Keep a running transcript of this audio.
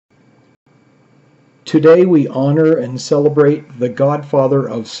Today we honor and celebrate the godfather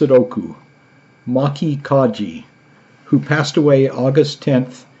of Sudoku, Maki Kaji, who passed away August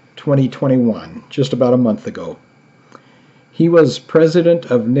 10th, 2021, just about a month ago. He was president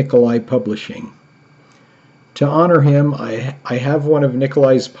of Nikolai Publishing. To honor him, I have one of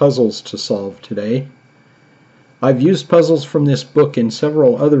Nikolai's puzzles to solve today. I've used puzzles from this book in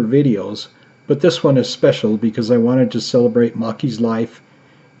several other videos, but this one is special because I wanted to celebrate Maki's life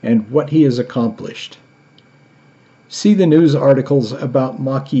and what he has accomplished. See the news articles about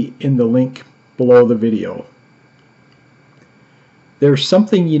Maki in the link below the video. There's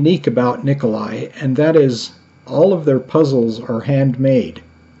something unique about Nikolai, and that is all of their puzzles are handmade.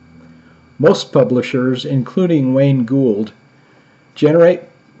 Most publishers, including Wayne Gould, generate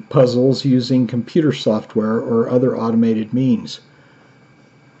puzzles using computer software or other automated means.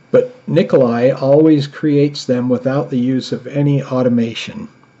 But Nikolai always creates them without the use of any automation.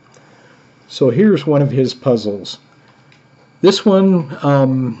 So here's one of his puzzles. This one,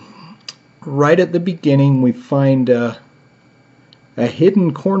 right at the beginning, we find a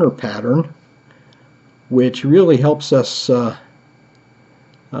hidden corner pattern, which really helps us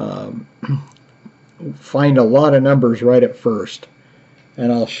find a lot of numbers right at first.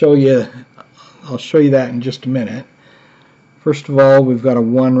 And I'll show you that in just a minute. First of all, we've got a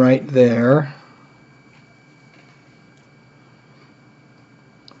 1 right there.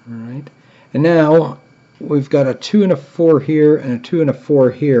 All right. And now we've got a 2 and a 4 here and a 2 and a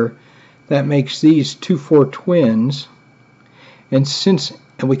 4 here. That makes these 2 4 twins. And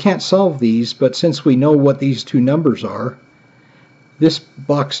we can't solve these, but since we know what these two numbers are, this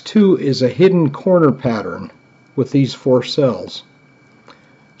box 2 is a hidden corner pattern with these 4 cells.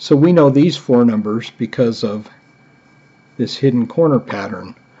 So we know these 4 numbers because of this hidden corner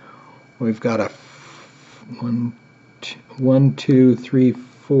pattern. We've got a 1 2 3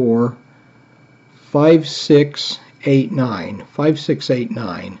 4 5 6 8 9. 5 6 8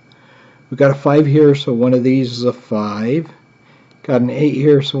 9. We've got a 5 here, so one of these is a 5. Got an 8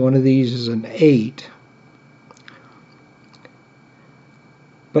 here, so one of these is an 8.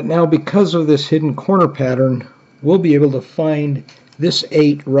 But now, because of this hidden corner pattern, we'll be able to find this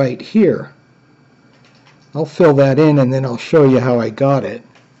 8 right here. I'll fill that in and then I'll show you how I got it.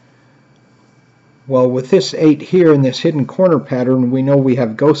 Well, with this 8 here in this hidden corner pattern, we know we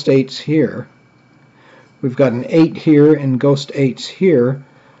have ghost 8s here. We've got an 8 here and ghost 8s here,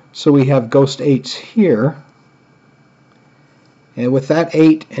 so we have ghost 8s here. And with that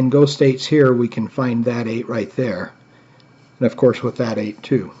 8 and ghost 8s here, we can find that 8 right there. And of course with that 8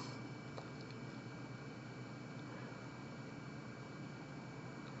 too.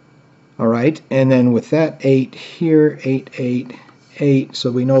 Alright, and then with that 8 here, 8, 8, 8,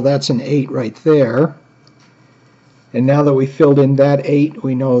 so we know that's an 8 right there. And now that we filled in that 8,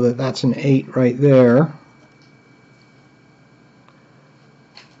 we know that that's an 8 right there.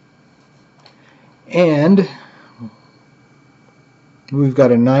 And we've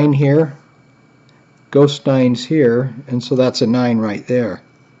got a 9 here, ghost 9's here, and so that's a 9 right there.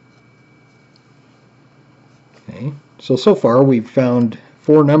 Okay, so far we've found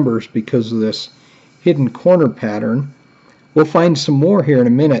 4 numbers because of this hidden corner pattern. We'll find some more here in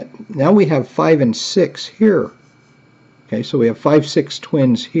a minute. Now we have 5 and 6 here. Okay, so we have 5 6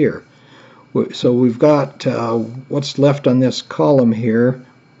 twins here. So we've got what's left on this column here: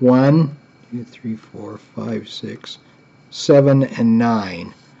 1 2 3 4 5 6 7 and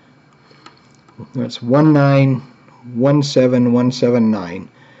 9. That's 1 9 1 7 1 7 9.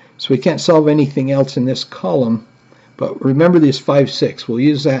 So we can't solve anything else in this column, but remember this 5 6. We'll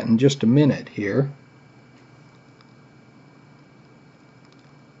use that in just a minute here.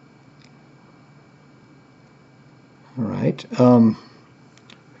 All right, we've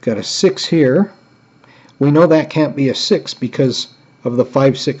got a 6 here. We know that can't be a 6 because of the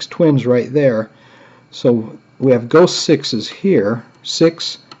 5 6 twins right there. So we have ghost 6's here,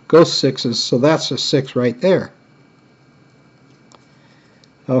 6 ghost 6's, so that's a 6 right there.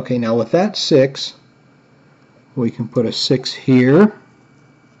 Okay, now with that 6, we can put a 6 here,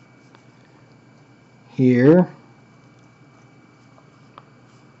 here.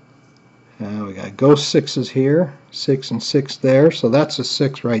 We got ghost 6's here, 6 and 6 there, so that's a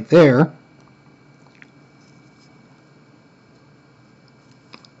 6 right there.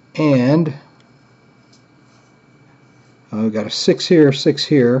 And we've got a 6 here, 6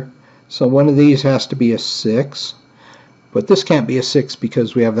 here, so one of these has to be a 6. But this can't be a 6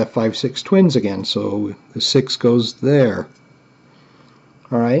 because we have that 5 6 twins again, so the 6 goes there.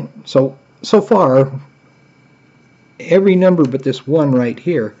 Alright, so far, every number but this 1 right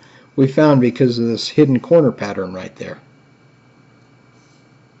here we found because of this hidden corner pattern right there.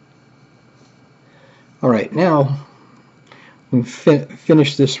 Alright, now we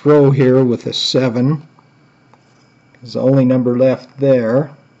finish this row here with a 7. It's the only number left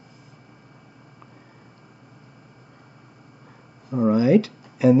there. Alright,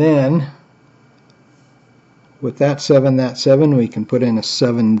 and then with that 7, we can put in a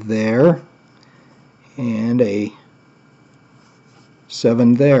 7 there and a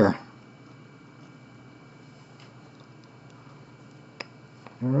 7 there.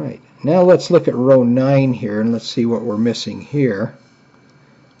 Alright, now let's look at row 9 here and let's see what we're missing here.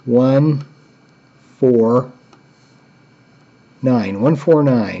 1, 4, 9. 1, 4,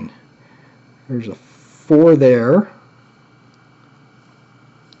 9. There's a 4 there.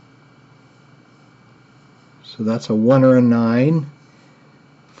 So that's a 1 or a 9.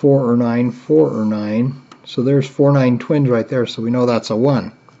 4 or 9, 4 or 9. So there's 4, 9 twins right there, so we know that's a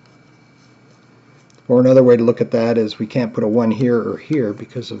 1. Or another way to look at that is we can't put a 1 here or here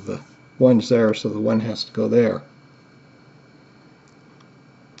because of the 1's there, so the 1 has to go there.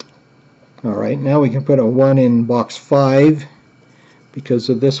 Alright, now we can put a 1 in box 5 because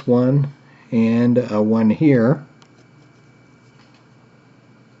of this one, and a 1 here.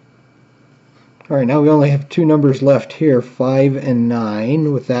 Alright, now we only have 2 numbers left here, 5 and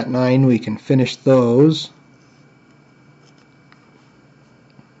 9. With that 9 we can finish those.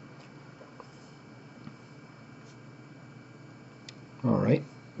 Alright,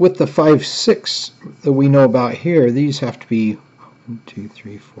 with the 5, 6 that we know about here, these have to be 1, 2,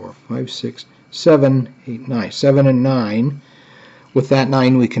 3, 4, 5, 6, 7, 8, 9. 7 and 9. With that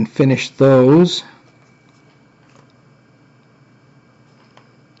 9 we can finish those.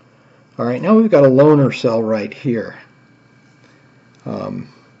 Alright, now we've got a loner cell right here.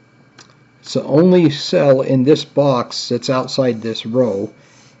 It's the only cell in this box that's outside this row,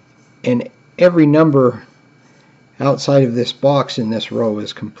 and every number outside of this box in this row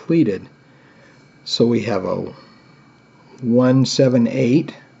is completed. So we have a 1, 7,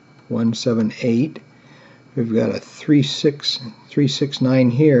 8, 1, 7, 8. We've got a 3, 6, 3, 6, 9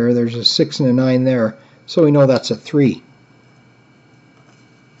 here. There's a 6 and a 9 there, so we know that's a 3.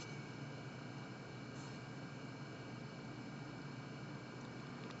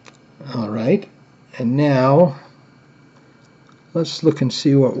 Alright, and now let's look and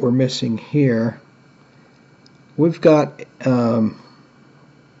see what we're missing here. We've got,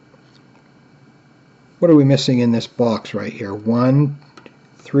 what are we missing in this box right here? 1,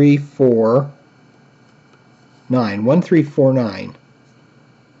 3, 4, 9. 1, 3, 4, 9.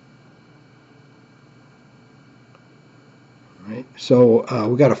 Right, so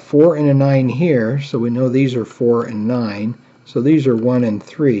we got a 4 and a 9 here, so we know these are 4 and 9. So these are 1 and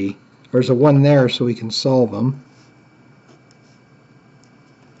 3. There's a 1 there, so we can solve them.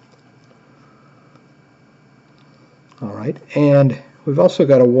 Alright, and we've also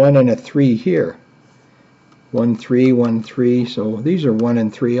got a 1 and a 3 here. 1, 3, 1, 3, so these are 1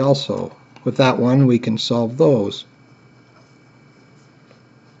 and 3 also. With that one, we can solve those.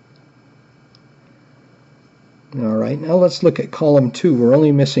 Alright, now let's look at column 2. We're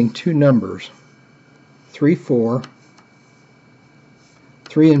only missing 2 numbers. 3, 4.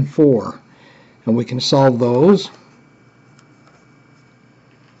 3 and 4, and we can solve those.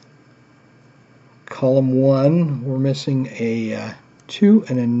 Column 1, we're missing a 2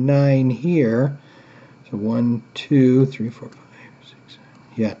 and a 9 here. So 1, 2, 3, 4, 5, 6, 7.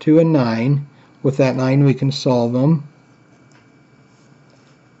 Yeah, 2 and 9. With that 9 we can solve them.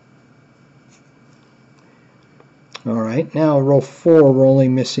 Alright, now row 4, we're only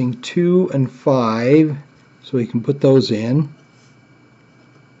missing 2 and 5, so we can put those in.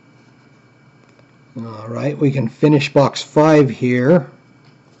 Alright, we can finish box 5 here.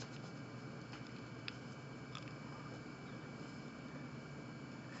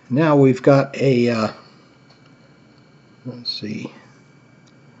 Now we've got a, let's see,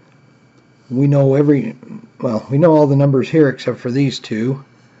 we know we know all the numbers here except for these two.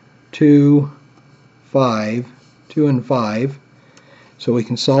 2, 5, 2 and 5, so we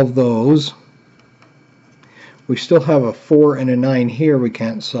can solve those. We still have a 4 and a 9 here we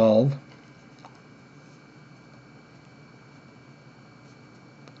can't solve.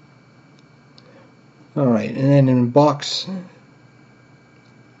 Alright, and then in box,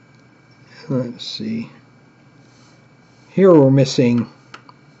 let's see, here we're missing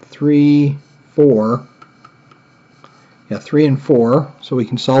 3, 4. Yeah, 3 and 4, so we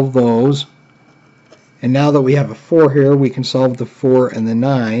can solve those. And now that we have a 4 here, we can solve the 4 and the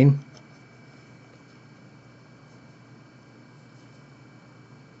 9.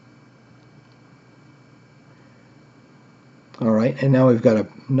 Alright, and now we've got a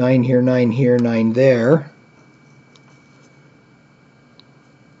 9 here, 9 here, 9 there.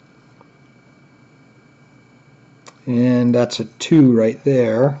 And that's a 2 right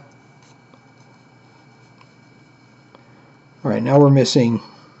there. Alright, now we're missing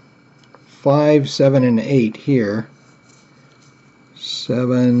 5, 7, and 8 here.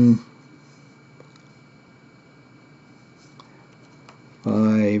 7,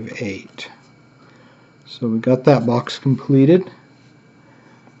 5, 8. So we got that box completed.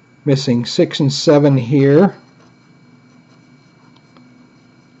 Missing 6 and 7 here.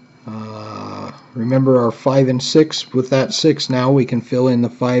 Remember our 5 and 6. With that 6 now we can fill in the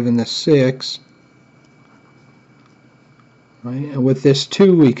 5 and the 6. Right? And with this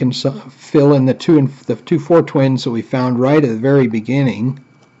 2 we can fill in the 2 and the 2 4 twins that we found right at the very beginning.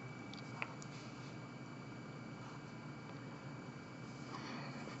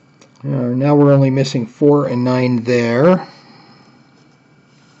 Now we're only missing 4 and 9 there.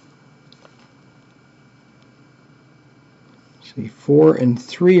 See, 4 and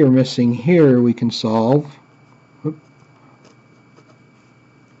 3 are missing here we can solve.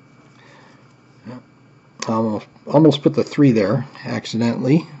 Almost put the 3 there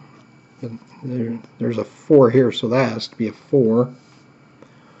accidentally. There's a 4 here, so that has to be a 4.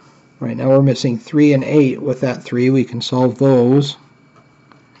 Right, now we're missing 3 and 8. With that 3 we can solve those.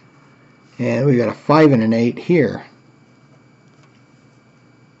 And we've got a 5 and an 8 here.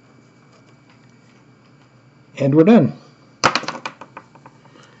 And we're done.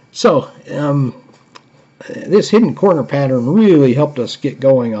 So, this hidden corner pattern really helped us get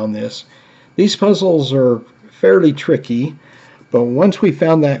going on this. These puzzles are fairly tricky, but once we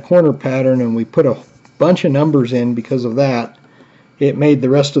found that corner pattern and we put a bunch of numbers in because of that, it made the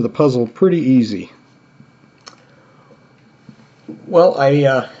rest of the puzzle pretty easy. Well,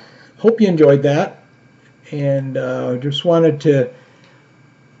 I hope you enjoyed that, and just wanted to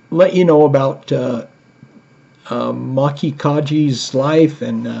let you know about Maki Kaji's life,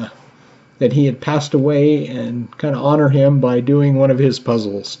 and that he had passed away, and kind of honor him by doing one of his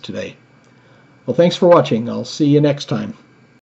puzzles today. Well, thanks for watching. I'll see you next time.